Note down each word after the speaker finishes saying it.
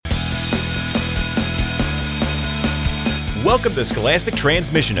Welcome to Scholastic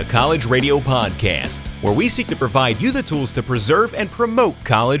Transmission, a college radio podcast, where we seek to provide you the tools to preserve and promote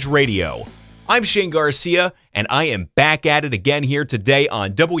college radio. I'm Shane Garcia, and I am back at it again here today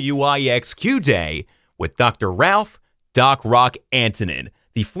on WIXQ Day with Dr. Ralph Doc Rock Antonin,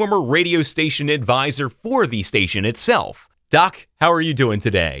 the former radio station advisor for the station itself. Doc, how are you doing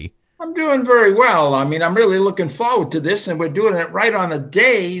today? I'm doing very well. I mean, I'm really looking forward to this, and we're doing it right on a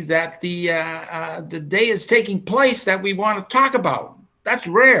day that the day is taking place that we want to talk about. That's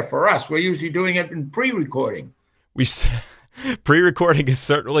rare for us. We're usually doing it in pre-recording. Pre-recording is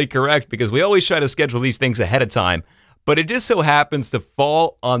certainly correct because we always try to schedule these things ahead of time, but it just so happens to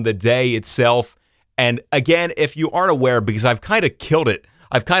fall on the day itself. And again, if you aren't aware, because I've kind of killed it,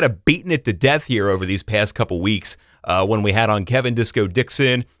 I've kind of beaten it to death here over these past couple weeks. When we had on Kevin Disco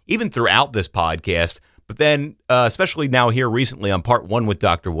Dixon, even throughout this podcast, but then especially now here recently on part one with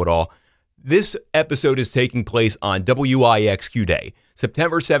Dr. Woodall, this episode is taking place on WIXQ Day,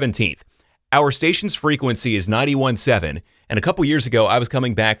 September 17th. Our station's frequency is 91.7, and a couple years ago, I was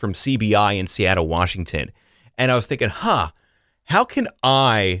coming back from CBI in Seattle, Washington, and I was thinking, how can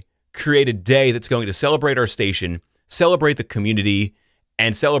I create a day that's going to celebrate our station, celebrate the community,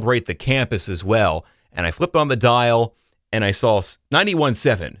 and celebrate the campus as well? And I flipped on the dial, and I saw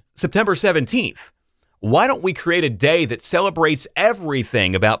 91.7, September 17th. Why don't we create a day that celebrates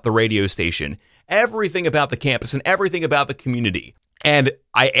everything about the radio station, everything about the campus, and everything about the community? And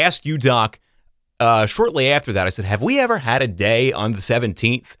I asked you, Doc, shortly after that, I said, have we ever had a day on the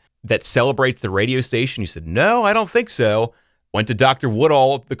 17th that celebrates the radio station? You said, no, I don't think so. Went to Dr.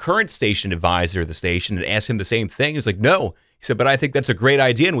 Woodall, the current station advisor of the station, and asked him the same thing. He was like, no. He said, but I think that's a great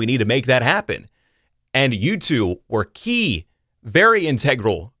idea, and we need to make that happen. And you two were key, very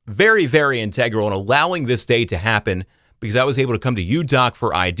integral, very, very integral in allowing this day to happen because I was able to come to you, Doc,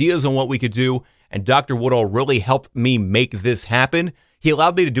 for ideas on what we could do. And Dr. Woodall really helped me make this happen. He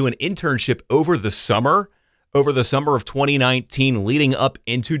allowed me to do an internship over the summer of 2019, leading up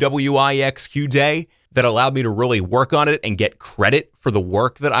into WIXQ Day, that allowed me to really work on it and get credit for the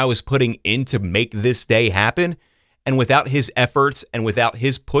work that I was putting in to make this day happen. And without his efforts and without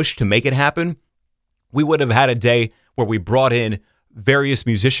his push to make it happen, we would have had a day where we brought in various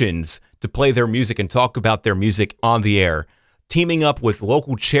musicians to play their music and talk about their music on the air, teaming up with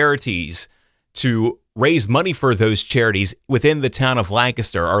local charities to raise money for those charities within the town of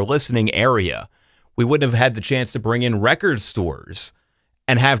Lancaster, our listening area. We wouldn't have had the chance to bring in record stores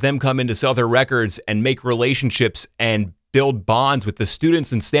and have them come in to sell their records and make relationships and build bonds with the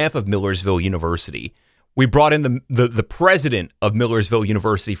students and staff of Millersville University. We brought in the president of Millersville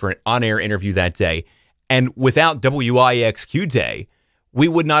University for an on-air interview that day. And without WIXQ Day, we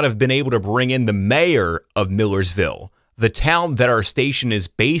would not have been able to bring in the mayor of Millersville, the town that our station is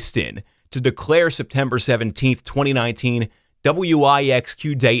based in, to declare September 17th, 2019,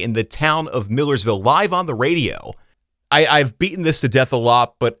 WIXQ Day in the town of Millersville, live on the radio. I've beaten this to death a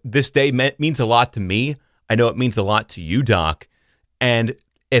lot, but this day means a lot to me. I know it means a lot to you, Doc. And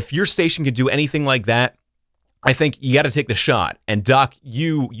if your station could do anything like that, I think you got to take the shot. And Doc,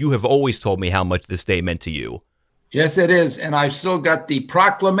 you have always told me how much this day meant to you. Yes, it is. And I've still got the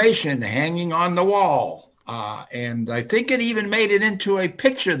proclamation hanging on the wall. And I think it even made it into a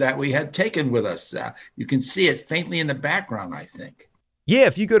picture that we had taken with us. You can see it faintly in the background, I think. Yeah,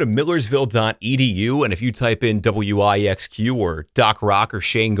 if you go to millersville.edu and if you type in WIXQ or Doc Rock or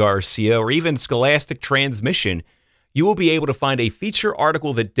Shane Garcia or even Scholastic Transmission, you will be able to find a feature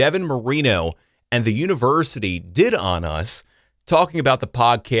article that Devin Marino and the university did on us, talking about the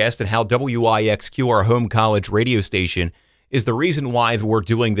podcast and how WIXQ, our home college radio station, is the reason why we're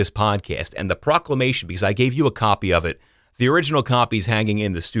doing this podcast. And the proclamation, because I gave you a copy of it, the original copy is hanging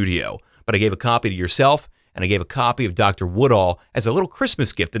in the studio, but I gave a copy to yourself, and I gave a copy of Dr. Woodall as a little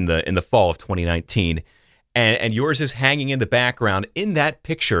Christmas gift in the fall of 2019. And yours is hanging in the background in that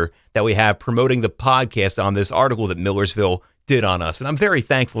picture that we have promoting the podcast on this article that Millersville did on us. And I'm very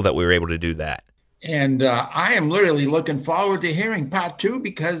thankful that we were able to do that. And I am literally looking forward to hearing part two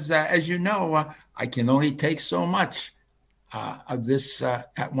because, as you know, I can only take so much of this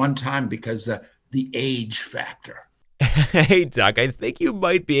at one time because the age factor. Hey, Doc, I think you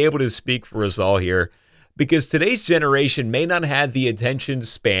might be able to speak for us all here because today's generation may not have the attention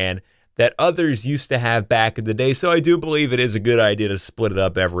span that others used to have back in the day. So I do believe it is a good idea to split it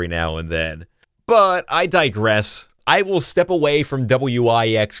up every now and then. But I digress. I will step away from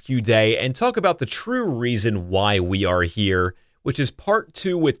WIXQ Day and talk about the true reason why we are here, which is part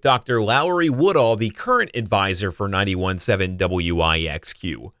two with Dr. Lowry Woodall, the current advisor for 91.7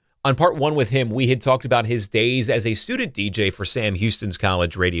 WIXQ. On part one with him, we had talked about his days as a student DJ for Sam Houston's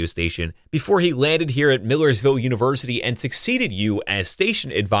college radio station before he landed here at Millersville University and succeeded you as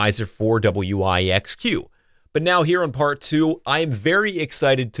station advisor for WIXQ. But now here on part two, I am very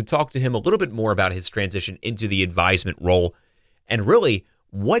excited to talk to him a little bit more about his transition into the advisement role and really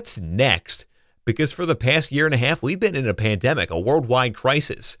what's next. Because for the past year and a half, we've been in a pandemic, a worldwide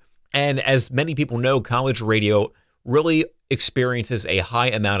crisis. And as many people know, college radio really experiences a high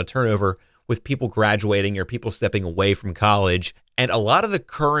amount of turnover with people graduating or people stepping away from college. And a lot of the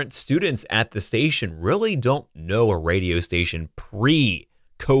current students at the station really don't know a radio station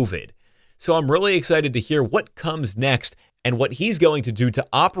pre-COVID. So I'm really excited to hear what comes next and what he's going to do to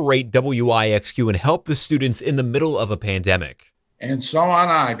operate WIXQ and help the students in the middle of a pandemic. And so on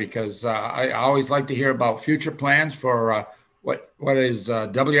I, because I always like to hear about future plans for what is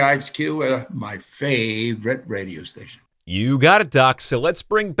WIXQ, my favorite radio station. You got it, Doc. So let's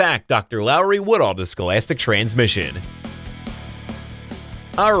bring back Dr. Lowry Woodall to Scholastic Transmission.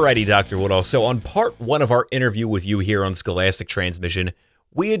 Alrighty, Dr. Woodall. So on part one of our interview with you here on Scholastic Transmission,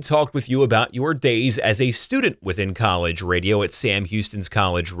 we had talked with you about your days as a student within college radio at Sam Houston's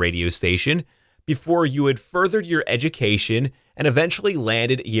college radio station before you had furthered your education and eventually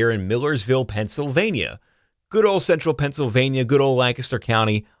landed here in Millersville, Pennsylvania. Good old central Pennsylvania, good old Lancaster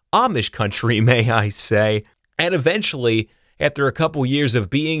County, Amish country, may I say. And eventually, after a couple years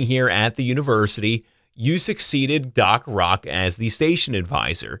of being here at the university, you succeeded Doc Rock as the station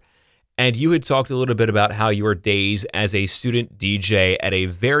advisor. And you had talked a little bit about how your days as a student DJ at a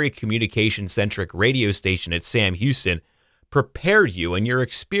very communication-centric radio station at Sam Houston prepared you, and your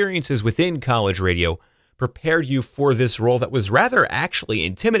experiences within college radio prepared you for this role that was rather actually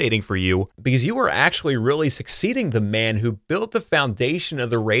intimidating for you because you were actually really succeeding the man who built the foundation of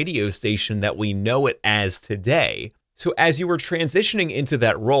the radio station that we know it as today. So as you were transitioning into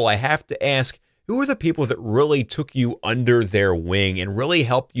that role, I have to ask, who were the people that really took you under their wing and really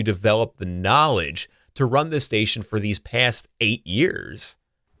helped you develop the knowledge to run the station for these past 8 years?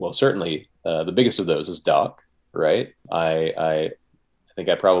 Well, certainly the biggest of those is Doc, right? I think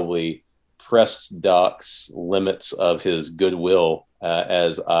I probably pressed Doc's limits of his goodwill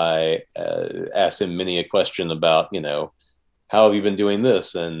as I asked him many a question about, how have you been doing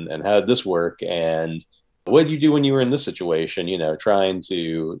this and how did this work? And what did you do when you were in this situation? Trying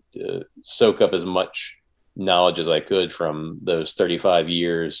to soak up as much knowledge as I could from those 35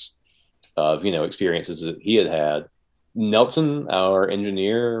 years of, experiences that he had. Nelson, our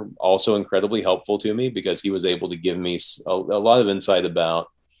engineer, also incredibly helpful to me because he was able to give me a lot of insight about,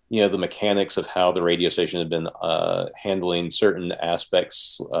 the mechanics of how the radio station had been handling certain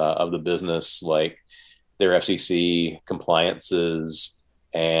aspects of the business, like their FCC compliances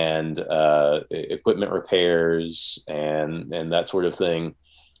and equipment repairs and that sort of thing.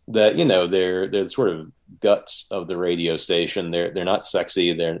 That they're the sort of guts of the radio station. They're not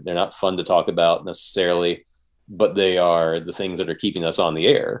sexy. They're not fun to talk about necessarily, but they are the things that are keeping us on the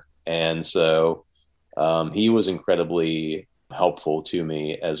air. And so he was incredibly helpful to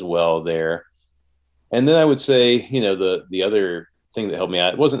me as well there. And then I would say, the other thing that helped me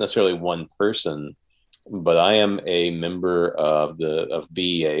out, it wasn't necessarily one person, but I am a member of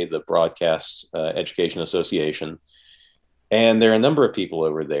BEA, the Broadcast Education Association. And there are a number of people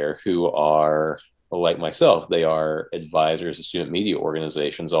over there who are, like myself, they are advisors of student media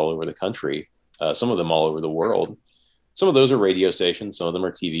organizations all over the country, some of them all over the world. Some of those are radio stations, some of them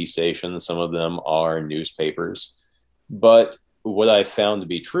are TV stations, some of them are newspapers. But what I found to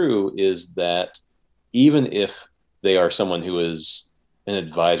be true is that even if they are someone who is an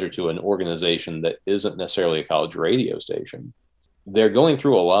advisor to an organization that isn't necessarily a college radio station, they're going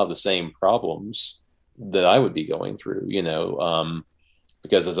through a lot of the same problems that I would be going through,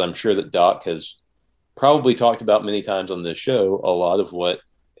 because as I'm sure that Doc has probably talked about many times on this show, a lot of what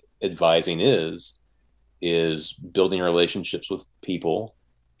advising is building relationships with people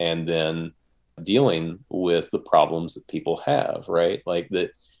and then dealing with the problems that people have, right? Like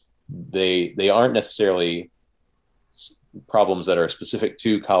that they aren't necessarily problems that are specific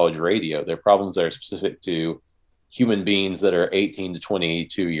to college radio. They're problems that are specific to human beings that are 18 to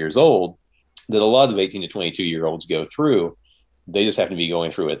 22 years old that a lot of 18 to 22 year olds go through. They just happen to be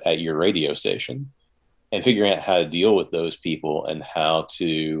going through it at your radio station and figuring out how to deal with those people and how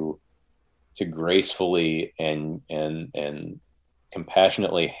to gracefully and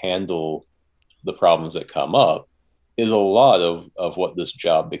compassionately handle the problems that come up is a lot of what this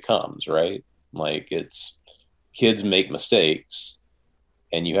job becomes, right? Like it's kids make mistakes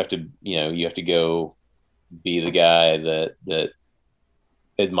and you have to go be the guy that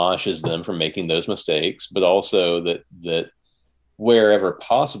admonishes them for making those mistakes, but also that wherever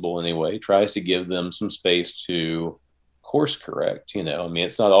possible anyway, tries to give them some space to course correct. I mean,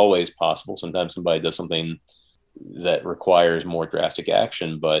 it's not always possible. Sometimes somebody does something that requires more drastic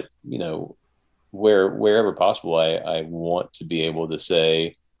action, but wherever possible, I want to be able to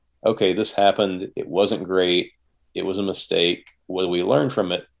say, okay, this happened. It wasn't great. It was a mistake. What do we learn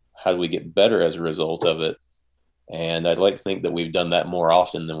from it? How do we get better as a result of it? And I'd like to think that we've done that more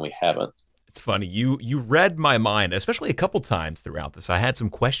often than we haven't. It's funny. You read my mind, especially a couple times throughout this. I had some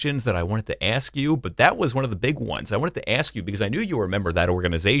questions that I wanted to ask you, but that was one of the big ones. I wanted to ask you because I knew you were a member of that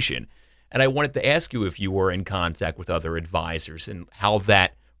organization, and I wanted to ask you if you were in contact with other advisors and how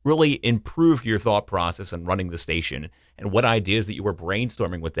that really improved your thought process on running the station and what ideas that you were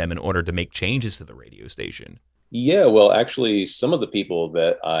brainstorming with them in order to make changes to the radio station. Yeah, well, actually, some of the people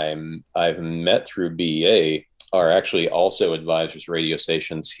that I've met through BEA are actually also advisors radio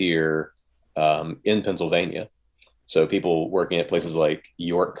stations here in Pennsylvania. So people working at places like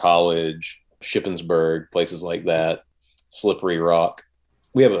York College, Shippensburg, places like that, Slippery Rock.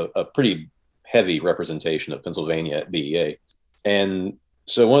 We have a pretty heavy representation of Pennsylvania at BEA. And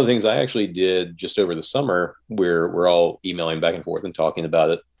so one of the things I actually did just over the summer, we're all emailing back and forth and talking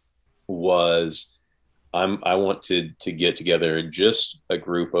about it, was I want to get together just a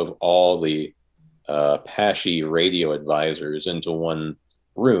group of all the PASHE radio advisors into one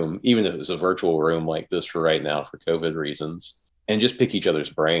room, even if it's a virtual room like this for right now for COVID reasons, and just pick each other's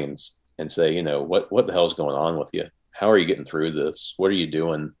brains and say, what the hell's going on with you? How are you getting through this? What are you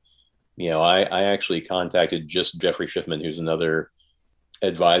doing? I actually contacted just Jeffrey Schiffman, who's another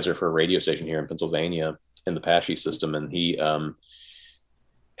advisor for a radio station here in Pennsylvania in the PASHE system. And he and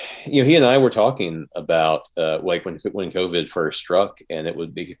I were talking about like when COVID first struck and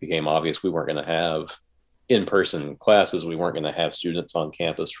it became obvious we weren't going to have in-person classes. We weren't going to have students on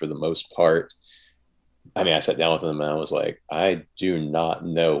campus for the most part. I mean, I sat down with them and I was like, I do not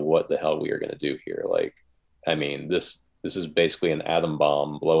know what the hell we are going to do here. Like, I mean, this is basically an atom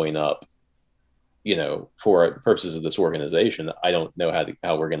bomb blowing up, for purposes of this organization. I don't know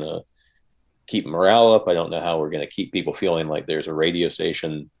how we're going to keep morale up. I don't know how we're going to keep people feeling like there's a radio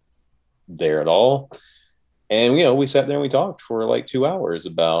station there at all. And, we sat there and we talked for like 2 hours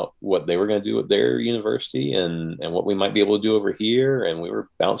about what they were going to do at their university and what we might be able to do over here. And we were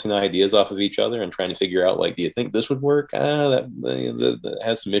bouncing ideas off of each other and trying to figure out, like, do you think this would work? That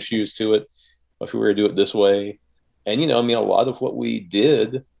has some issues to it. If we were to do it this way. And, a lot of what we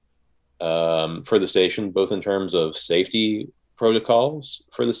did for the station, both in terms of safety protocols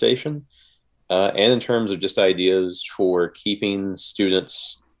for the station and in terms of just ideas for keeping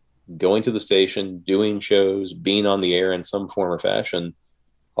students going to the station, doing shows, being on the air in some form or fashion,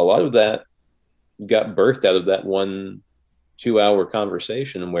 a lot of that got birthed out of that 1-2 hour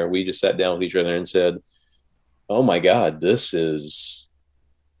conversation where we just sat down with each other and said, oh my God, this is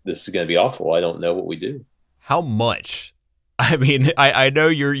going to be awful. I don't know what we do. How much? I mean, I know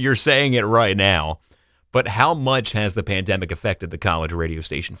you're saying it right now, but how much has the pandemic affected the college radio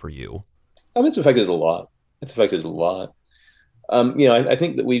station for you? It's affected a lot. I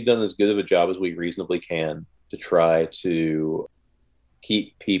think that we've done as good of a job as we reasonably can to try to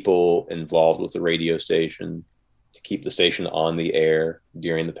keep people involved with the radio station, to keep the station on the air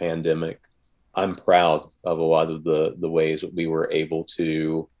during the pandemic. I'm proud of a lot of the ways that we were able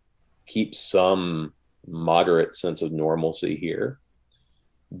to keep some moderate sense of normalcy here.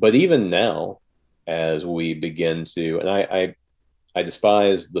 But even now, as we begin to, and I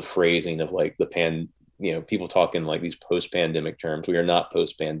despise the phrasing of like people talking like these post-pandemic terms. We are not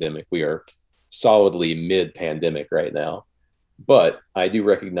post-pandemic. We are solidly mid-pandemic right now. But I do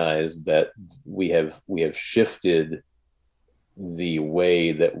recognize that we have shifted the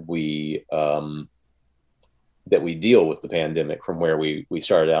way that we deal with the pandemic from where we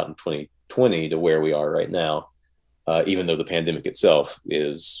started out in 2020 to where we are right now. Even though the pandemic itself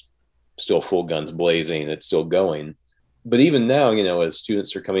is still full guns blazing, it's still going. But even now, as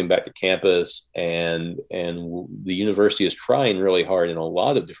students are coming back to campus and the university is trying really hard in a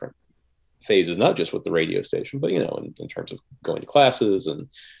lot of different phases, not just with the radio station, but, in terms of going to classes and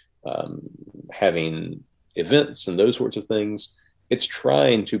having events and those sorts of things, it's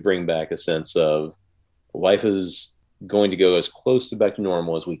trying to bring back a sense of life is going to go as close to back to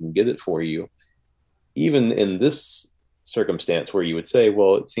normal as we can get it for you. Even in this circumstance where you would say,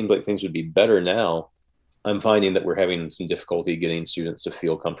 well, it seems like things would be better now, I'm finding that we're having some difficulty getting students to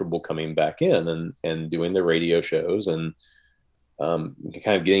feel comfortable coming back in and doing their radio shows and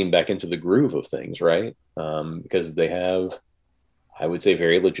kind of getting back into the groove of things, right? Because they have, I would say,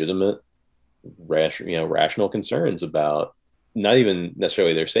 very legitimate, rational concerns about not even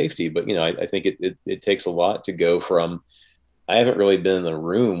necessarily their safety, but I think it takes a lot to go from I haven't really been in a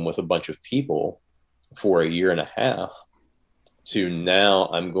room with a bunch of people for a year and a half to now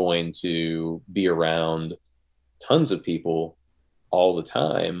I'm going to be around tons of people all the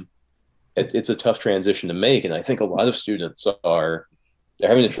time. It's a tough transition to make. And I think a lot of students they're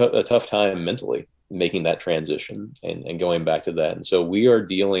having a tough time mentally making that transition and going back to that. And so we are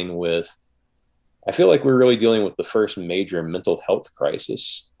dealing with, I feel like we're really dealing with the first major mental health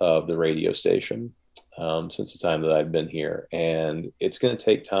crisis of the radio station since the time that I've been here. And it's going to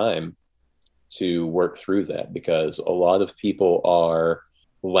take time to work through that because a lot of people are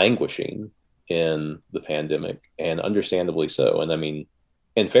languishing in the pandemic, and understandably so. And I mean,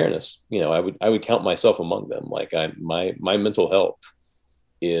 in fairness, I would count myself among them. Like my mental health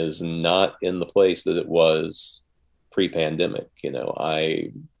is not in the place that it was pre-pandemic.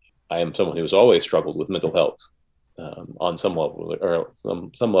 I am someone who has always struggled with mental health on some level or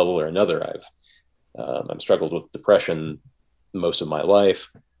some level or another. I've struggled with depression most of my life,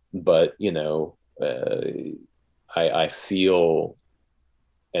 but I feel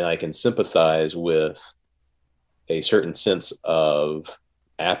and I can sympathize with a certain sense of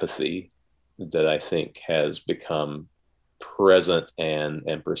apathy that I think has become present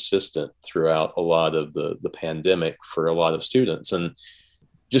and persistent throughout a lot of the pandemic for a lot of students. And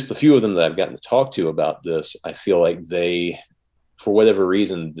just the few of them that I've gotten to talk to about this, I feel like they, for whatever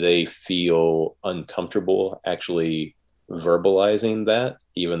reason, they feel uncomfortable actually verbalizing that,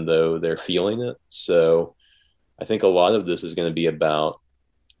 even though they're feeling it. So I think a lot of this is going to be about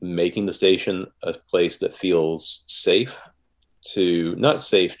making the station a place that feels safe, to not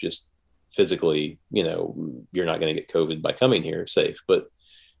safe just physically, you're not going to get COVID by coming here, safe, but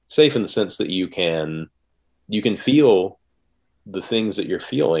safe in the sense that you can feel the things that you're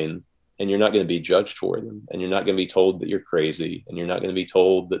feeling and you're not going to be judged for them, and you're not going to be told that you're crazy, and you're not going to be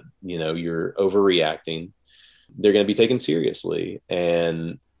told that you're overreacting. They're going to be taken seriously.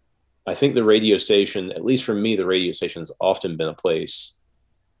 And I think the radio station, at least for me, the radio station has often been a place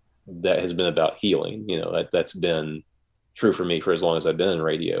that has been about healing. That's been true for me for as long as I've been in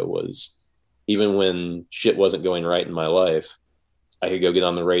radio. Was even when shit wasn't going right in my life, I could go get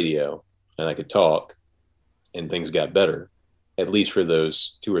on the radio and I could talk and things got better, at least for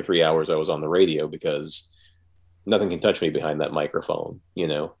those 2 or 3 hours I was on the radio, because nothing can touch me behind that microphone.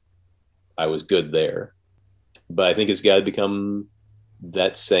 I was good there. But I think it's got to become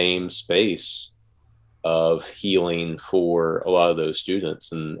that same space of healing for a lot of those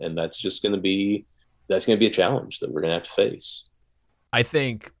students. And that's just going to be a challenge that we're going to have to face. I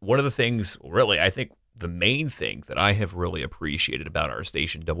think one of the things, I think the main thing that I have really appreciated about our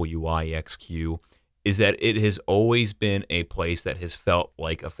station, WYXQ, is that it has always been a place that has felt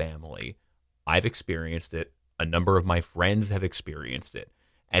like a family. I've experienced it. A number of my friends have experienced it.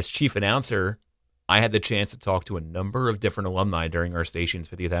 As chief announcer, I had the chance to talk to a number of different alumni during our station's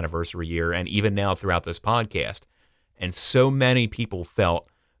 50th anniversary year, and even now throughout this podcast. And so many people felt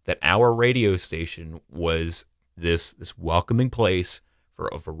that our radio station was this welcoming place for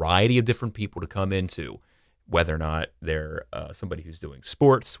a variety of different people to come into, whether or not they're somebody who's doing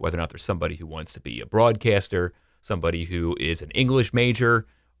sports, whether or not there's somebody who wants to be a broadcaster, somebody who is an English major,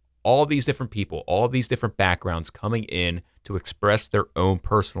 all these different people, all these different backgrounds coming in to express their own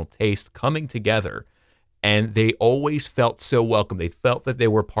personal taste, coming together. And they always felt so welcome. They felt that they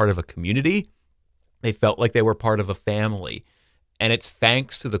were part of a community. They felt like they were part of a family. And it's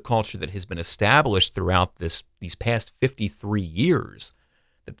thanks to the culture that has been established throughout these past 53 years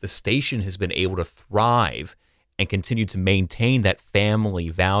that the station has been able to thrive and continue to maintain that family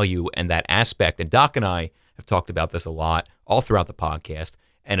value and that aspect. And Doc and I have talked about this a lot all throughout the podcast.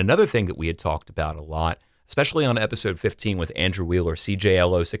 And another thing that we had talked about a lot, especially on episode 15 with Andrew Wheeler,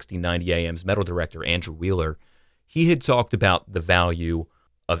 CJLO 1690 AM's metal director, Andrew Wheeler, he had talked about the value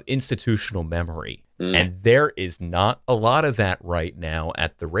of institutional memory. And there is not a lot of that right now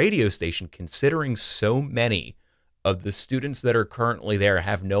at the radio station, considering so many of the students that are currently there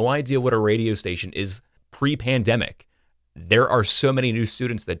have no idea what a radio station is pre-pandemic. There are so many new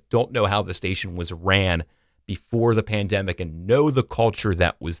students that don't know how the station was ran before the pandemic and know the culture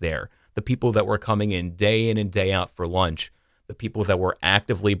that was there. The people that were coming in and day out for lunch, the people that were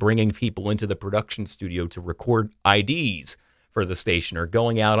actively bringing people into the production studio to record IDs for the station, or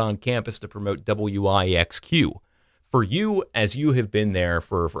going out on campus to promote WYXQ. For you, as you have been there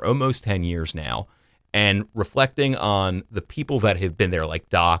for almost 10 years now, and reflecting on the people that have been there, like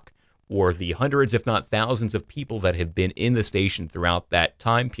Doc, or the hundreds, if not thousands, of people that have been in the station throughout that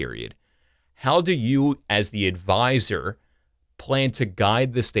time period, how do you, as the advisor, plan to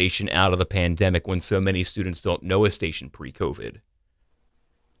guide the station out of the pandemic when so many students don't know a station pre-COVID?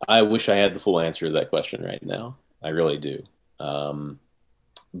 I wish I had the full answer to that question right now. I really do.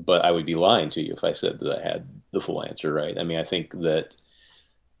 But I would be lying to you if I said that I had the full answer, right? I mean, I think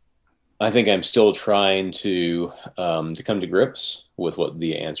I'm still trying to come to grips with what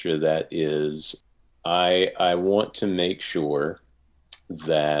the answer to that is. I want to make sure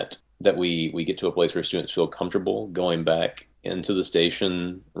that we get to a place where students feel comfortable going back into the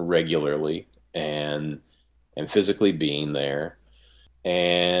station regularly and physically being there.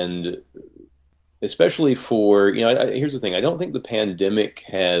 And especially for, here's the thing. I don't think the pandemic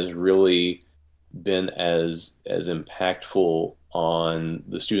has really been as impactful on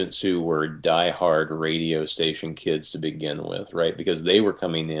the students who were diehard radio station kids to begin with, right? Because they were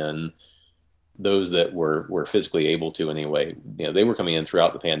coming in, those that were physically able to anyway, they were coming in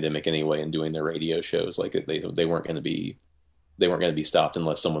throughout the pandemic anyway and doing their radio shows. Like they weren't going to be stopped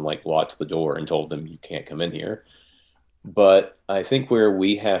unless someone like locked the door and told them you can't come in here. But I think where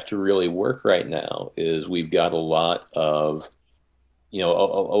we have to really work right now is we've got a lot of, a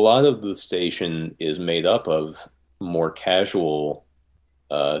lot of the station is made up of more casual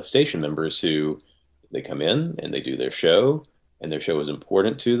station members who they come in and they do their show and their show is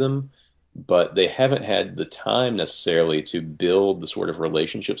important to them, but they haven't had the time necessarily to build the sort of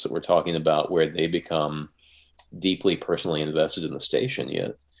relationships that we're talking about where they become deeply personally invested in the station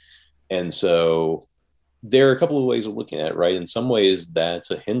yet. And so there are a couple of ways of looking at it, right? In some ways,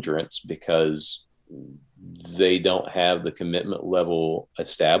 that's a hindrance because they don't have the commitment level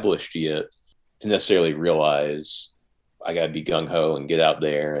established yet to necessarily realize I got to be gung ho and get out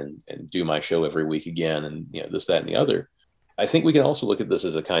there and do my show every week again, and this, that, and the other. I think we can also look at this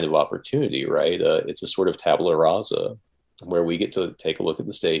as a kind of opportunity, right? It's a sort of tabula rasa where we get to take a look at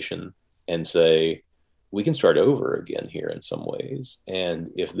the station and say, we can start over again here in some ways.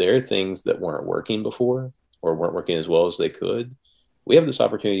 And if there are things that weren't working before or weren't working as well as they could, we have this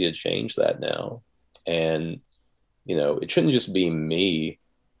opportunity to change that now. And, it shouldn't just be me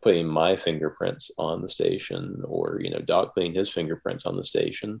putting my fingerprints on the station or, Doc putting his fingerprints on the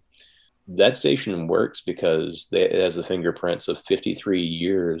station. That station works because it has the fingerprints of 53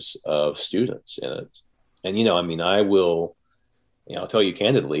 years of students in it. And, I'll tell you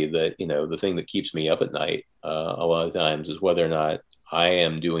candidly that, the thing that keeps me up at night a lot of times is whether or not I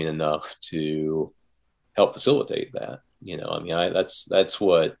am doing enough to help facilitate that.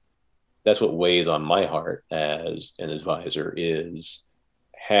 That's what weighs on my heart as an advisor is,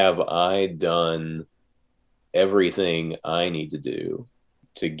 have I done everything I need to do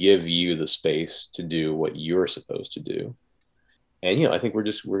to give you the space to do what you're supposed to do? And, I think we're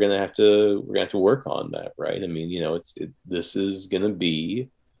going to have to work on that. Right. I mean, this is going to be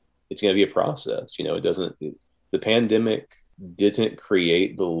a process. The pandemic didn't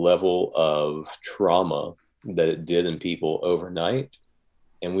create the level of trauma that it did in people overnight.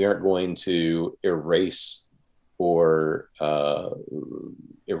 And we aren't going to erase or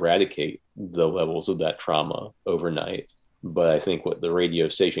eradicate the levels of that trauma overnight. But I think what the radio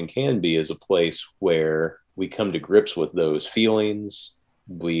station can be is a place where we come to grips with those feelings.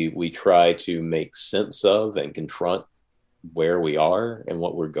 We try to make sense of and confront where we are and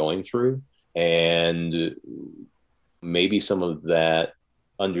what we're going through. And maybe some of that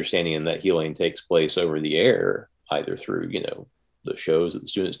understanding and that healing takes place over the air, either through, the shows that the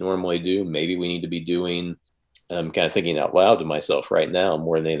students normally do. Maybe we need to be doing, I'm kind of thinking out loud to myself right now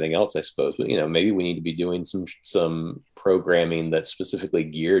more than anything else, I suppose, but, maybe we need to be doing some programming that's specifically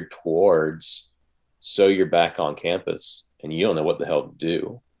geared towards, so you're back on campus and you don't know what the hell to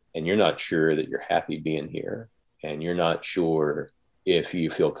do. And you're not sure that you're happy being here. And you're not sure if you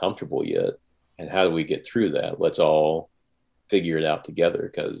feel comfortable yet. And how do we get through that? Let's all figure it out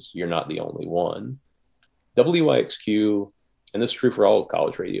together because you're not the only one. WYXQ, and this is true for all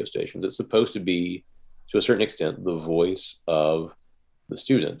college radio stations, it's supposed to be, to a certain extent, the voice of the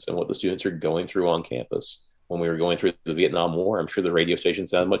students and what the students are going through on campus. When we were going through the Vietnam War, I'm sure the radio station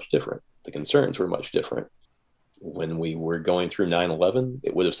sounded much different. The concerns were much different. When we were going through 9/11,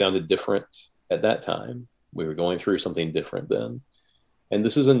 it would have sounded different at that time. We were going through something different then. And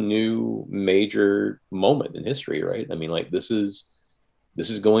this is a new major moment in history, right? I mean, this is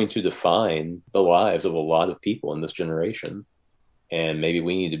going to define the lives of a lot of people in this generation. And maybe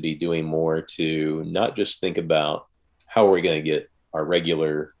we need to be doing more to not just think about how are we going to get our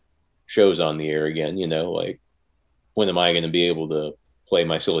regular shows on the air again, when am I going to be able to play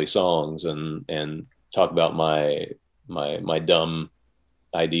my silly songs and talk about my dumb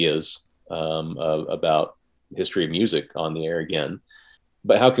ideas about history of music on the air again.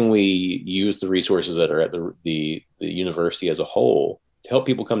 But how can we use the resources that are at the university as a whole to help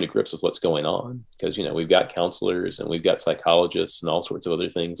people come to grips with what's going on? Because, we've got counselors and we've got psychologists and all sorts of other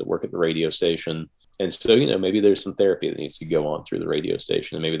things that work at the radio station. And so, maybe there's some therapy that needs to go on through the radio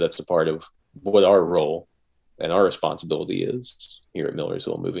station. And maybe that's a part of what our role and our responsibility is here at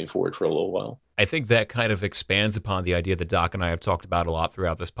Millersville moving forward for a little while. I think that kind of expands upon the idea that Doc and I have talked about a lot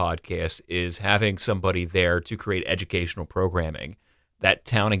throughout this podcast, is having somebody there to create educational programming. That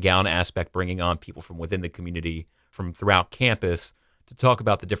town and gown aspect, bringing on people from within the community, from throughout campus, to talk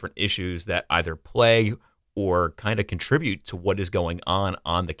about the different issues that either plague or kind of contribute to what is going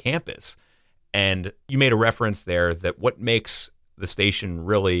on the campus. And you made a reference there that what makes the station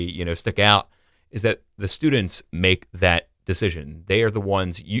really, stick out is that the students make that decision. They are the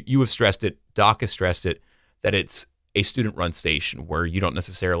ones, you have stressed it, Doc has stressed it, that it's a student-run station where you don't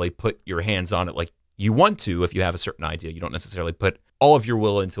necessarily put your hands on it like you want to. If you have a certain idea, you don't necessarily put all of your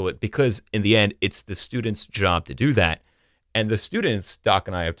will into it, because in the end, it's the students' job to do that. And the students, Doc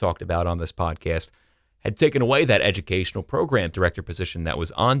and I have talked about on this podcast, had taken away that educational program director position that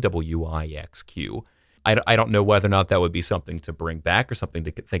was on WIXQ. I don't know whether or not that would be something to bring back or something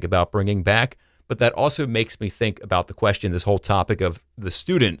to think about bringing back, but that also makes me think about the question, this whole topic of the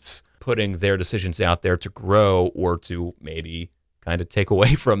students putting their decisions out there to grow or to maybe kind of take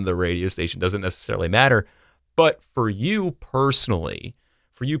away from the radio station. Doesn't necessarily matter. But for you personally,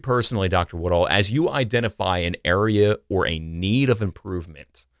 Dr. Woodall, as you identify an area or a need of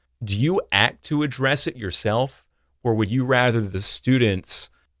improvement, do you act to address it yourself, or would you rather the students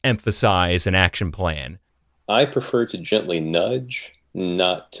emphasize an action plan? I prefer to gently nudge,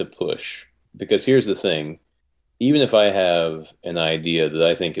 not to push. Because here's the thing, even if I have an idea that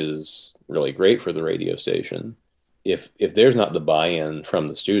I think is really great for the radio station, if there's not the buy-in from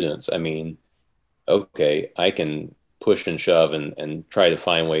the students, I mean, okay, I can push and shove and try to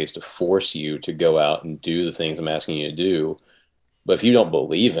find ways to force you to go out and do the things I'm asking you to do. But if you don't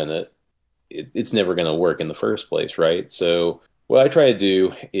believe in it, it's never going to work in the first place, right? So what I try to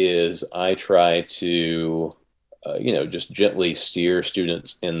do is I try to, just gently steer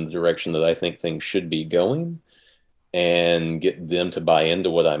students in the direction that I think things should be going and get them to buy into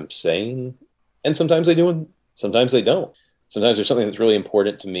what I'm saying. And sometimes they do, and sometimes they don't. Sometimes there's something that's really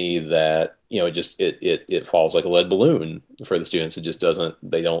important to me that, it falls like a lead balloon for the students.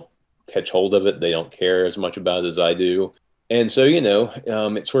 They don't catch hold of it. They don't care as much about it as I do. And so,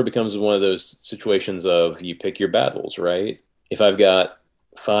 it sort of becomes one of those situations of you pick your battles, right? If I've got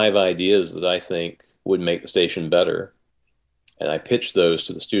 5 ideas that I think would make the station better, and I pitch those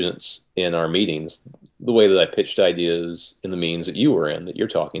to the students in our meetings, the way that I pitched ideas in the meetings that you were in, that you're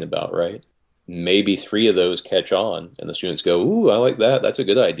talking about, right? Maybe 3 of those catch on and the students go, ooh, I like that. That's a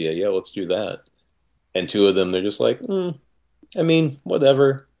good idea. Yeah, let's do that. And 2 of them, they're just like,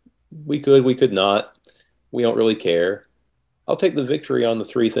 whatever. We could not. We don't really care. I'll take the victory on the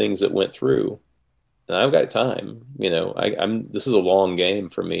 3 things that went through. And I've got time. This is a long game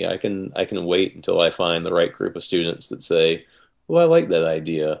for me. I can wait until I find the right group of students that say, well, I like that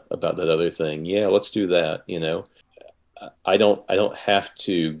idea about that other thing. Yeah, let's do that. I don't have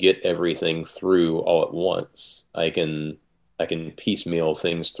to get everything through all at once. I can piecemeal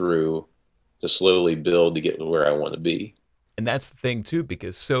things through to slowly build to get to where I want to be. And that's the thing too,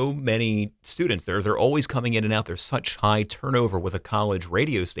 because so many students, they're always coming in and out. There's such high turnover with a college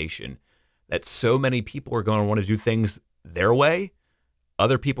radio station that so many people are going to want to do things their way.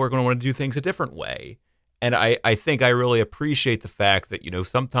 Other people are going to want to do things a different way. And I think I really appreciate the fact that,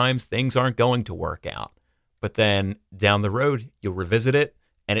 sometimes things aren't going to work out, but then down the road, you'll revisit it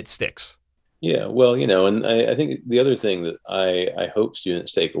and it sticks. Yeah, well, and I think the other thing that I hope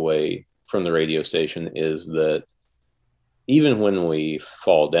students take away from the radio station is that even when we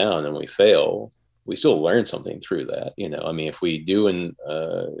fall down and we fail, we still learn something through that. If we do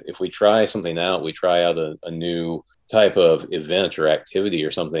if we try something out, we try out a new type of event or activity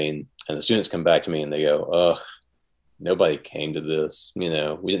or something, and the students come back to me and they go, ugh, nobody came to this. We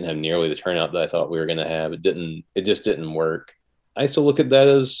didn't have nearly the turnout that I thought we were going to have. It just didn't work. I still look at that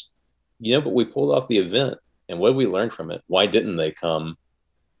as, but we pulled off the event, and what did we learn from it? Why didn't they come?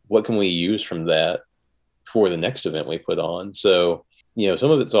 What can we use from that for the next event we put on? So,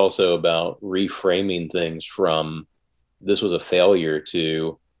 some of it's also about reframing things from this was a failure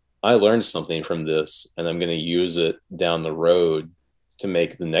to I learned something from this and I'm going to use it down the road to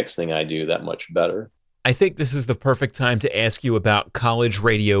make the next thing I do that much better. I think this is the perfect time to ask you about college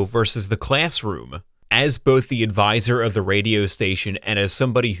radio versus the classroom. As both the advisor of the radio station and as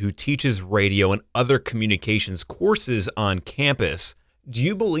somebody who teaches radio and other communications courses on campus, do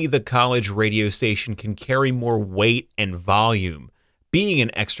you believe the college radio station can carry more weight and volume, being an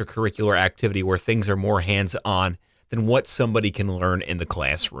extracurricular activity where things are more hands-on than what somebody can learn in the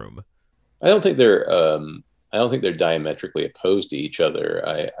classroom? I don't think they're diametrically opposed to each other.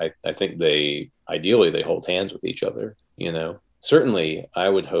 I think they ideally they hold hands with each other, you know. Certainly, I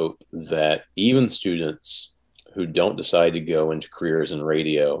would hope that even students who don't decide to go into careers in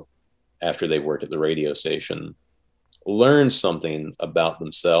radio after they work at the radio station learn something about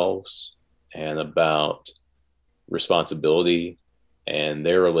themselves and about responsibility and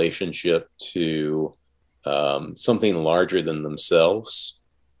their relationship to something larger than themselves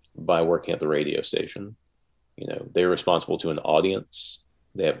by working at the radio station. You know, they're responsible to an audience.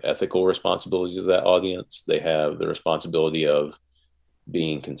 They have ethical responsibilities to that audience. They have the responsibility of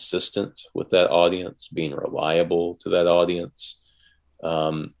being consistent with that audience, being reliable to that audience.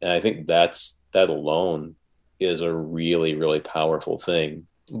 And I think that alone is a really, really powerful thing.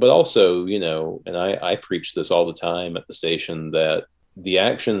 But also, you know, and I preach this all the time at the station, that the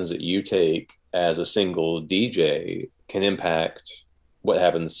actions that you take as a single DJ can impact what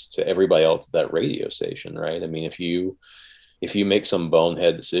happens to everybody else at that radio station, right? I mean, if you make some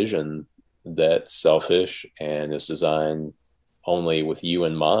bonehead decision that's selfish and is designed only with you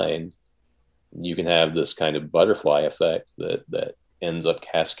in mind, you can have this kind of butterfly effect that ends up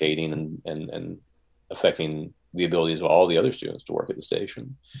cascading and affecting the abilities of all the other students to work at the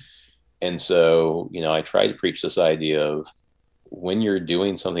station. And so, you know, I try to preach this idea of, when you're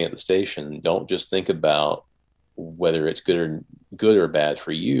doing something at the station, don't just think about whether it's good or bad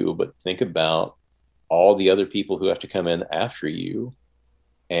for you, but think about all the other people who have to come in after you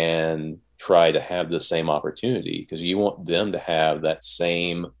and try to have the same opportunity, because you want them to have that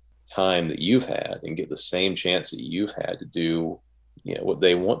same time that you've had and get the same chance that you've had to do, you know, what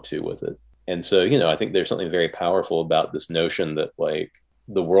they want to with it. And so, you know, I think there's something very powerful about this notion that, like,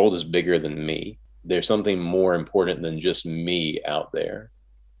 the world is bigger than me. There's something more important than just me out there.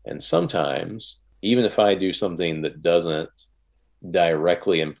 And sometimes, even if I do something that doesn't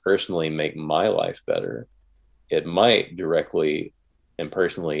directly and personally make my life better, it might directly and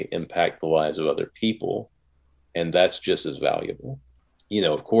personally impact the lives of other people. And that's just as valuable. You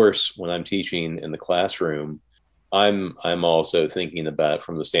know, of course, when I'm teaching in the classroom, I'm also thinking about it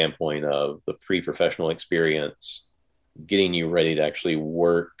from the standpoint of the pre-professional experience, getting you ready to actually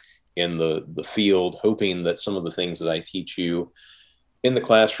work in the field, hoping that some of the things that I teach you in the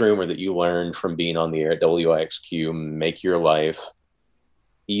classroom or that you learned from being on the air at WIXQ make your life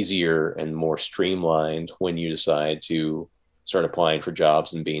easier and more streamlined when you decide to start applying for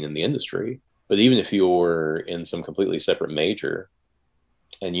jobs and being in the industry. But even if you're in some completely separate major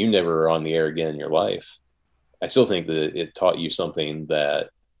and you never are on the air again in your life, I still think that it taught you something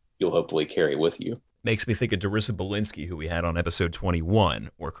that you'll hopefully carry with you. Makes me think of Darissa Belinsky, who we had on episode 21,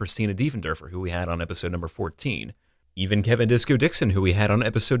 or Christina Diefendorfer, who we had on episode number 14, even Kevin Disco Dixon, who we had on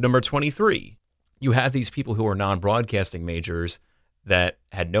episode number 23. You have these people who are non-broadcasting majors that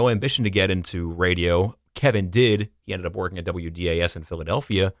had no ambition to get into radio. Kevin did. He ended up working at WDAS in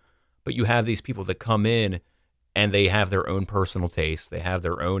Philadelphia. But you have these people that come in and they have their own personal tastes. They have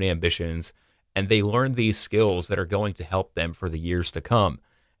their own ambitions, and they learn these skills that are going to help them for the years to come.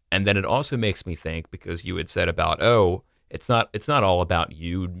 And then it also makes me think, because you had said about, oh, it's not all about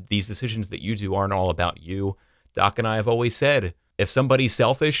you. These decisions that you do aren't all about you. Doc and I have always said, if somebody's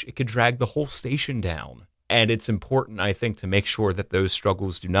selfish, it could drag the whole station down. And it's important, I think, to make sure that those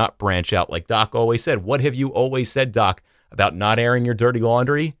struggles do not branch out. Like Doc always said, what have you always said, Doc, about not airing your dirty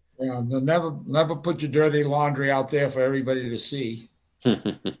laundry? Yeah, never put your dirty laundry out there for everybody to see.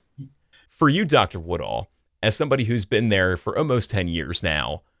 For you, Dr. Woodall, as somebody who's been there for almost 10 years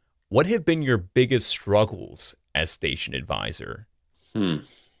now, what have been your biggest struggles as station advisor?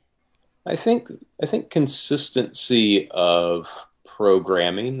 I think consistency of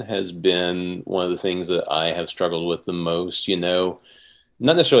programming has been one of the things that I have struggled with the most. You know,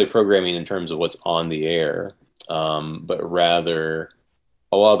 not necessarily programming in terms of what's on the air, but rather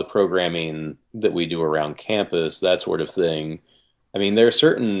a lot of the programming that we do around campus, that sort of thing. I mean, there are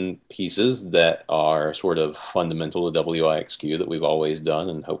certain pieces that are sort of fundamental to WIXQ that we've always done,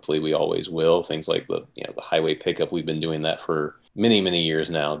 and hopefully we always will. Things like the highway pickup. We've been doing that for many, many years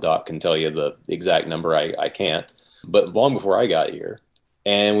now. Doc can tell you the exact number. I can't, but long before I got here.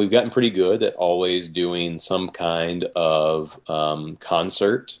 And we've gotten pretty good at always doing some kind of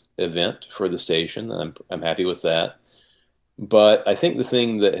concert event for the station. And I'm happy with that. But I think the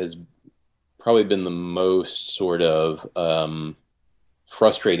thing that has probably been the most sort of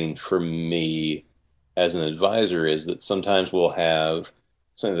frustrating for me as an advisor is that sometimes we'll have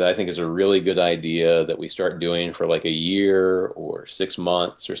something that I think is a really good idea that we start doing for like a year or 6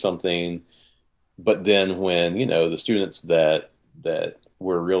 months or something. But then when, the students that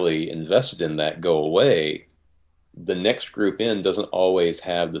were really invested in that go away, the next group in doesn't always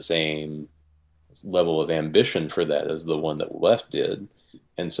have the same level of ambition for that as the one that left did.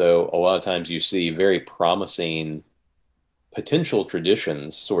 And so a lot of times you see very promising potential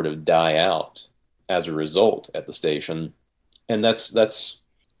traditions sort of die out as a result at the station. And that's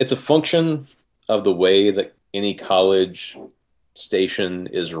it's a function of the way that any college station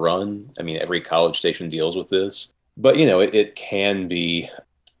is run. I mean, every college station deals with this, but it can be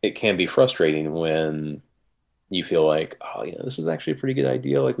frustrating when you feel like, oh, this is actually a pretty good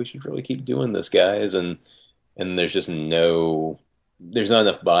idea. Like we should really keep doing this, guys. And there's not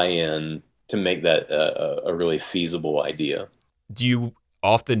enough buy-in to make that a really feasible idea. Do you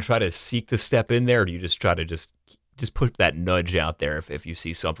often try to seek to step in there, or do you just try to just put that nudge out there if you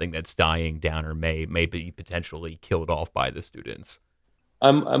see something that's dying down or may be potentially killed off by the students?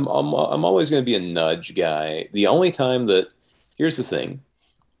 I'm always going to be a nudge guy. The only time that Here's the thing,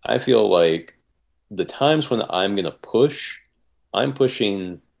 I feel like the times when I'm going to push, I'm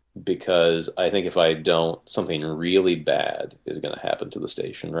pushing because I think if I don't, something really bad is going to happen to the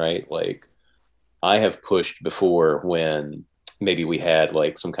station, right? Like I have pushed before when maybe we had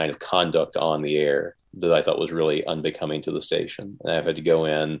like some kind of conduct on the air that I thought was really unbecoming to the station. And I've had to go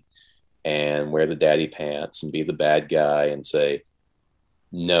in and wear the daddy pants and be the bad guy and say,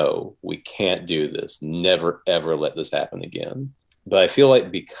 no, we can't do this. Never, ever let this happen again. But I feel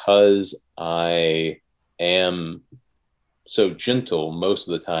like because I am so gentle most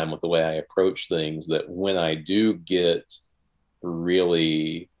of the time with the way I approach things, that when I do get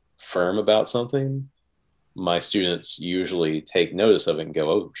really firm about something, my students usually take notice of it and go,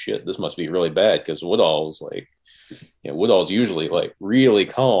 oh shit, this must be really bad. Because Woodall's like, Woodall's usually like really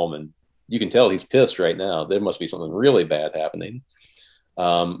calm and you can tell he's pissed right now. There must be something really bad happening.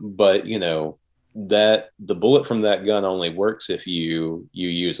 But that the bullet from that gun only works if you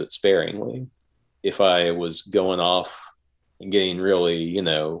use it sparingly. If I was going off and getting really,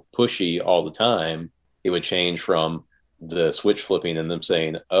 pushy all the time, it would change from the switch flipping and them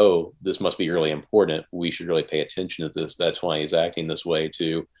saying, oh, this must be really important. We should really pay attention to this. That's why he's acting this way,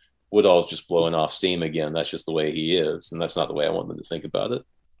 to Woodall's just blowing off steam again. That's just the way he is. And that's not the way I want them to think about it.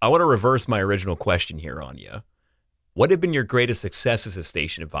 I want to reverse my original question here on you. What have been your greatest success as a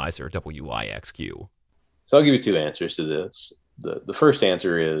station advisor at WYXQ? So I'll give you two answers to this. The first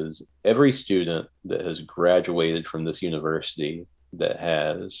answer is every student that has graduated from this university that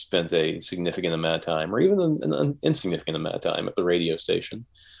has spent a significant amount of time, or even an insignificant amount of time at the radio station,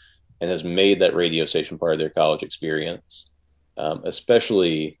 and has made that radio station part of their college experience,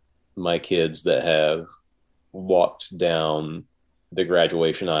 especially my kids that have walked down the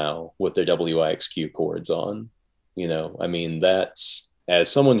graduation aisle with their WIXQ cords on. That's,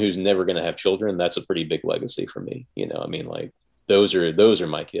 as someone who's never going to have children, that's a pretty big legacy for me. Like those are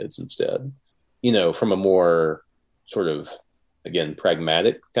my kids instead. From a more sort of, again,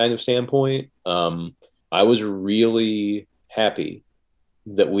 pragmatic kind of standpoint, I was really happy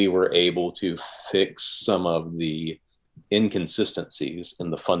that we were able to fix some of the inconsistencies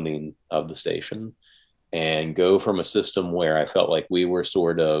in the funding of the station and go from a system where I felt like we were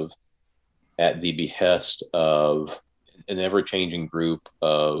sort of at the behest of an ever-changing group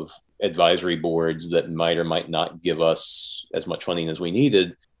of advisory boards that might or might not give us as much funding as we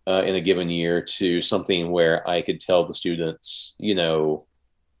needed in a given year, to something where I could tell the students,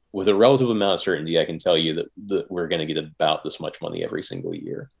 with a relative amount of certainty, I can tell you that we're going to get about this much money every single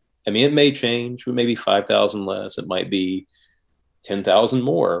year. I mean, it may change, it may be 5,000 less, it might be 10,000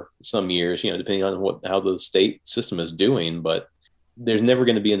 more some years, depending on how the state system is doing. But there's never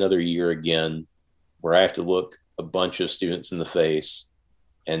going to be another year again where I have to look a bunch of students in the face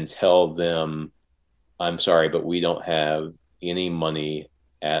and tell them, I'm sorry, but we don't have any money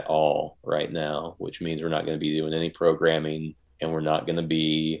at all right now, which means we're not going to be doing any programming and we're not going to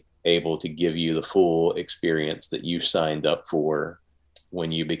be able to give you the full experience that you signed up for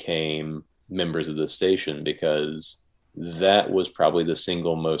when you became members of the station, because that was probably the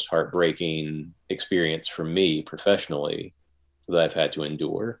single most heartbreaking experience for me professionally that I've had to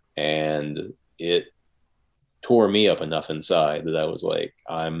endure. And it tore me up enough inside that I was like,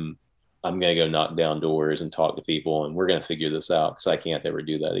 I'm going to go knock down doors and talk to people, and we're going to figure this out, because I can't ever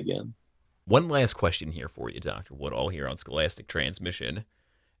do that again. One last question here for you, Dr. Woodall, here on Scholastic Transmission.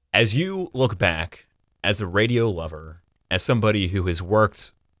 As you look back as a radio lover, as somebody who has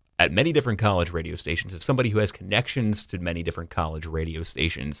worked at many different college radio stations, as somebody who has connections to many different college radio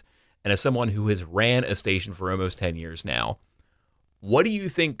stations, and as someone who has ran a station for almost 10 years now, what do you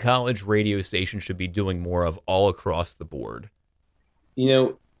think college radio stations should be doing more of all across the board?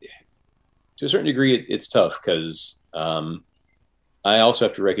 To a certain degree, it's tough, because I also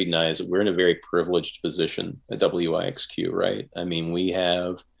have to recognize that we're in a very privileged position at WIXQ, right? I mean, we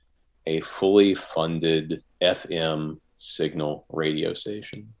have a fully funded FM signal radio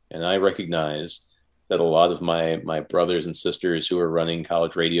station. And I recognize that a lot of my brothers and sisters who are running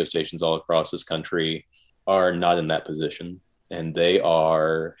college radio stations all across this country are not in that position. And they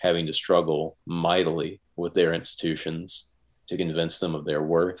are having to struggle mightily with their institutions to convince them of their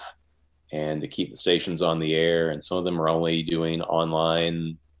worth and to keep the stations on the air. And some of them are only doing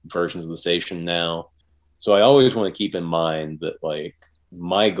online versions of the station now. So I always want to keep in mind that, like,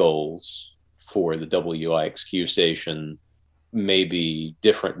 my goals for the WIXQ station may be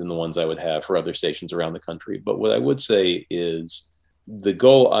different than the ones I would have for other stations around the country. But what I would say is the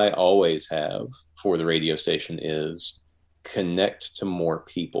goal I always have for the radio station is connect to more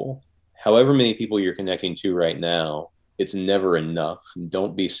people. However many people you're connecting to right now, it's never enough.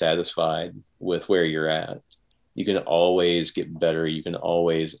 Don't be satisfied with where you're at. You can always get better. You can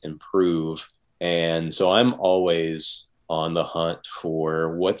always improve. And so I'm always on the hunt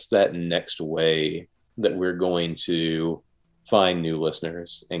for what's that next way that we're going to find new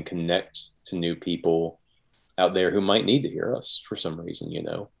listeners and connect to new people out there who might need to hear us for some reason,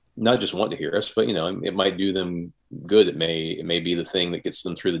 not just want to hear us, but, it might do them good. It may be the thing that gets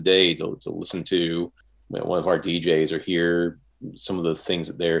them through the day to listen to one of our DJs or hear some of the things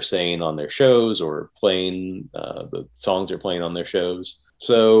that they're saying on their shows or playing the songs they're playing on their shows.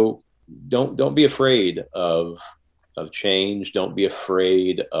 So don't be afraid of change. Don't be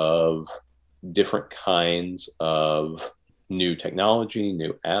afraid of different kinds of new technology,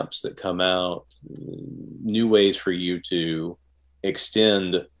 new apps that come out, new ways for you to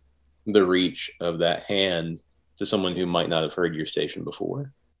extend the reach of that hand to someone who might not have heard your station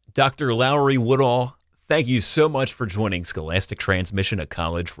before. Dr. Lowry Woodall, thank you so much for joining Scholastic Transmission, a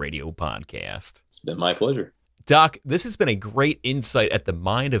college radio podcast. It's been my pleasure. Doc, this has been a great insight at the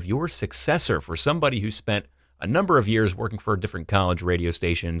mind of your successor for somebody who spent a number of years working for different college radio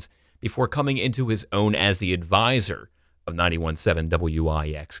stations before coming into his own as the advisor of 91.7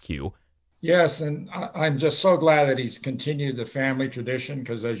 WIXQ. Yes, and I'm just so glad that he's continued the family tradition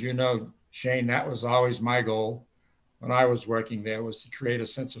because, as you know, Shane, that was always my goal when I was working there, was to create a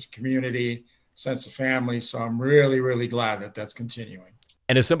sense of community, sense of family. So I'm really, really glad that that's continuing.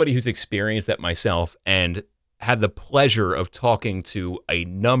 And as somebody who's experienced that myself and had the pleasure of talking to a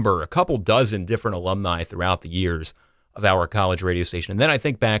couple dozen different alumni throughout the years of our college radio station. And then I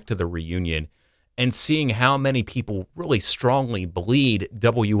think back to the reunion and seeing how many people really strongly bleed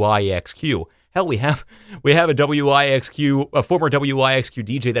WIXQ. Hell, we have a former WIXQ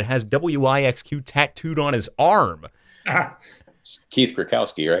DJ that has WIXQ tattooed on his arm. Keith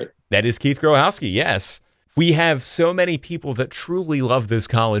Krakowski, right? That is Keith Growowski, yes. We have so many people that truly love this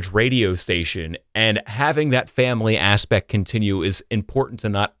college radio station, and having that family aspect continue is important to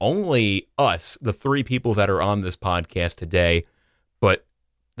not only us, the three people that are on this podcast today, but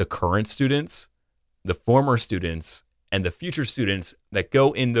the current students, the former students, and the future students that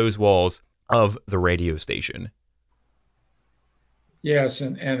go in those walls of the radio station. Yes,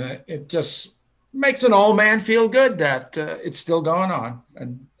 and it just makes an old man feel good that it's still going on,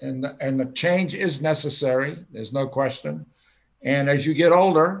 and the change is necessary. There's no question. And as you get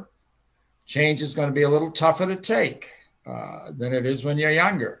older, change is going to be a little tougher to take than it is when you're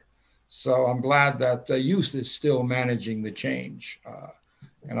younger. So I'm glad that the youth is still managing the change,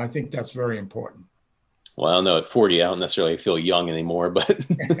 and I think that's very important. Well, I don't know. At 40, I don't necessarily feel young anymore, but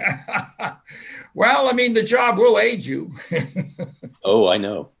well, I mean, the job will age you. Oh, I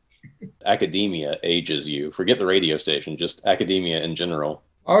know. Academia ages you. Forget the radio station, just academia in general.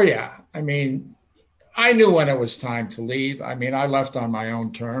 Oh, yeah. I mean, I knew when it was time to leave. I mean, I left on my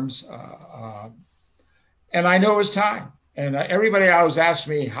own terms, and I knew it was time. And everybody always asks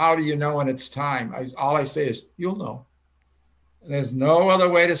me, how do you know when it's time? All I say is, you'll know. And there's no other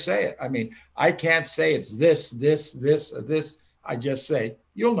way to say it. I mean, I can't say it's this. I just say,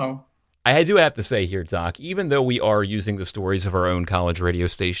 you'll know. I do have to say here, Doc, even though we are using the stories of our own college radio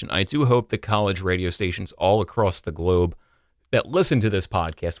station, I do hope that college radio stations all across the globe that listen to this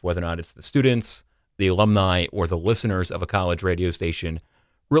podcast, whether or not it's the students, the alumni, or the listeners of a college radio station,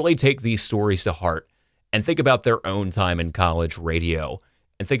 really take these stories to heart and think about their own time in college radio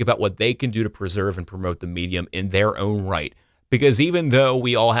and think about what they can do to preserve and promote the medium in their own right. Because even though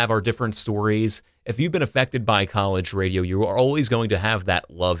we all have our different stories, if you've been affected by college radio, you are always going to have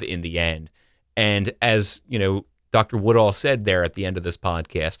that love in the end. And as, Dr. Woodall said there at the end of this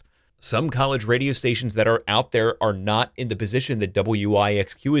podcast, some college radio stations that are out there are not in the position that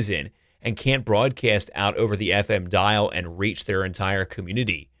WIXQ is in and can't broadcast out over the FM dial and reach their entire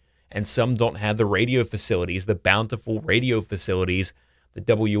community. And some don't have the radio facilities, the bountiful radio facilities that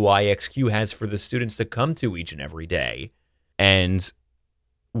WIXQ has for the students to come to each and every day. And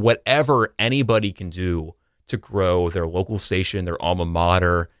whatever anybody can do to grow their local station, their alma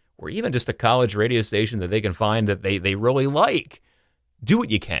mater, or even just a college radio station that they can find that they really like. Do what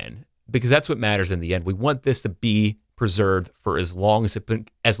you can, because that's what matters in the end. We want this to be preserved for as long as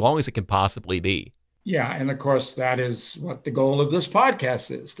it can possibly be. Yeah, and of course, that is what the goal of this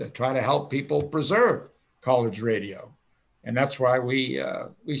podcast is, to try to help people preserve college radio. And that's why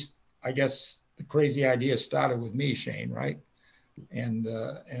I guess the crazy idea started with me, Shane, right? And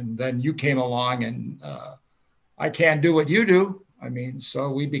then you came along, and I can't do what you do. I mean, so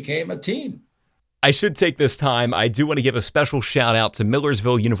we became a team. I should take this time. I do want to give a special shout out to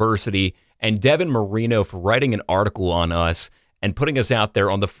Millersville University and Devin Marino for writing an article on us and putting us out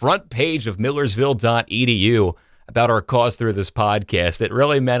there on the front page of millersville.edu about our cause through this podcast. It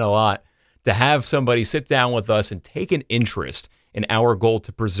really meant a lot to have somebody sit down with us and take an interest in our goal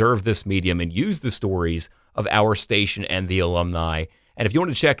to preserve this medium and use the stories of our station and the alumni. And if you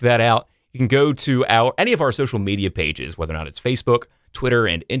want to check that out, you can go to any of our social media pages, whether or not it's Facebook, Twitter,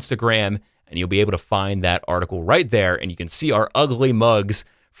 and Instagram, and you'll be able to find that article right there, and you can see our ugly mugs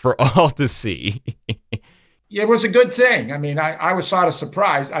for all to see. It was a good thing. I mean, I was sort of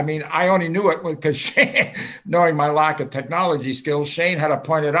surprised. I mean, I only knew it because Shane, knowing my lack of technology skills, Shane had to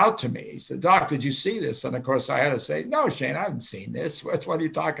point it out to me. He said, "Doc, did you see this?" And of course, I had to say, "No, Shane, I haven't seen this. What are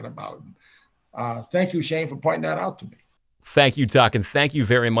you talking about?" Thank you, Shane, for pointing that out to me. Thank you, Doc, and thank you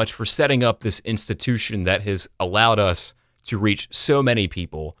very much for setting up this institution that has allowed us to reach so many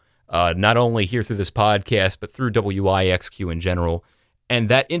people, not only here through this podcast, but through WIXQ in general. And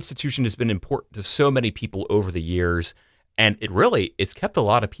that institution has been important to so many people over the years, and it's kept a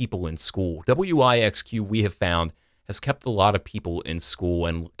lot of people in school. WIXQ, we have found, has kept a lot of people in school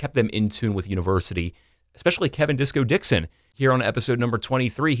and kept them in tune with university, especially Kevin Disco Dixon. Here on episode number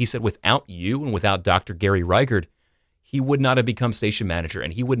 23, he said, without you and without Dr. Gary Reichard, he would not have become station manager,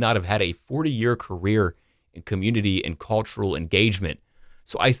 and he would not have had a 40-year career in community and cultural engagement.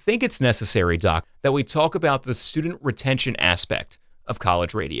 So I think it's necessary, Doc, that we talk about the student retention aspect of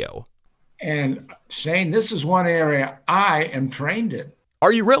college radio. And Shane, this is one area I am trained in.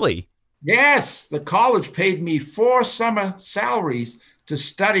 Are you really? Yes, the college paid me 4 summer salaries to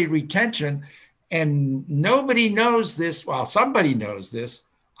study retention, and nobody knows this. Well, somebody knows this.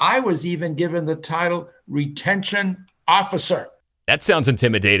 I was even given the title retention officer. That sounds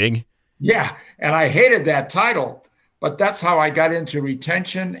intimidating. Yeah, and I hated that title, but that's how I got into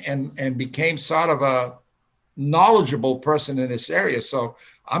retention and became sort of a knowledgeable person in this area. So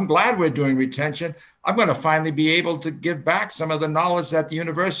I'm glad we're doing retention. I'm going to finally be able to give back some of the knowledge that the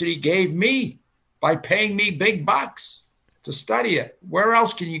university gave me by paying me big bucks to study it. Where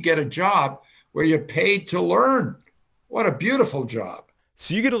else can you get a job where you're paid to learn? What a beautiful job.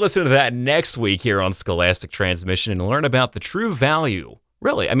 So you get to listen to that next week here on Scholastic Transmission and learn about the true value.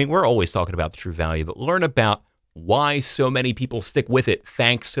 Really, I mean, we're always talking about the true value, but learn about why so many people stick with it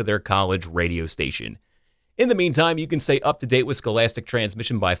thanks to their college radio station. In the meantime, you can stay up to date with Scholastic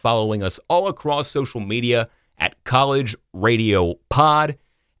Transmission by following us all across social media at College Radio Pod,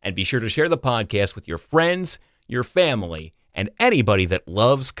 and be sure to share the podcast with your friends, your family, and anybody that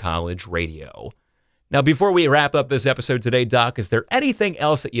loves college radio. Now, before we wrap up this episode today, Doc, is there anything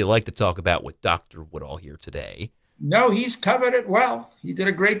else that you'd like to talk about with Dr. Woodall here today? No, he's covered it well. He did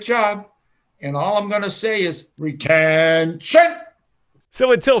a great job. And all I'm going to say is retention.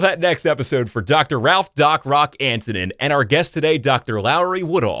 So until that next episode, for Dr. Ralph Doc Rock Antonin and our guest today, Dr. Lowry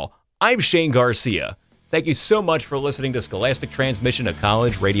Woodall, I'm Shane Garcia. Thank you so much for listening to Scholastic Transmission, a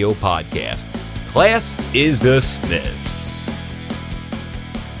college radio podcast. Class is dismissed.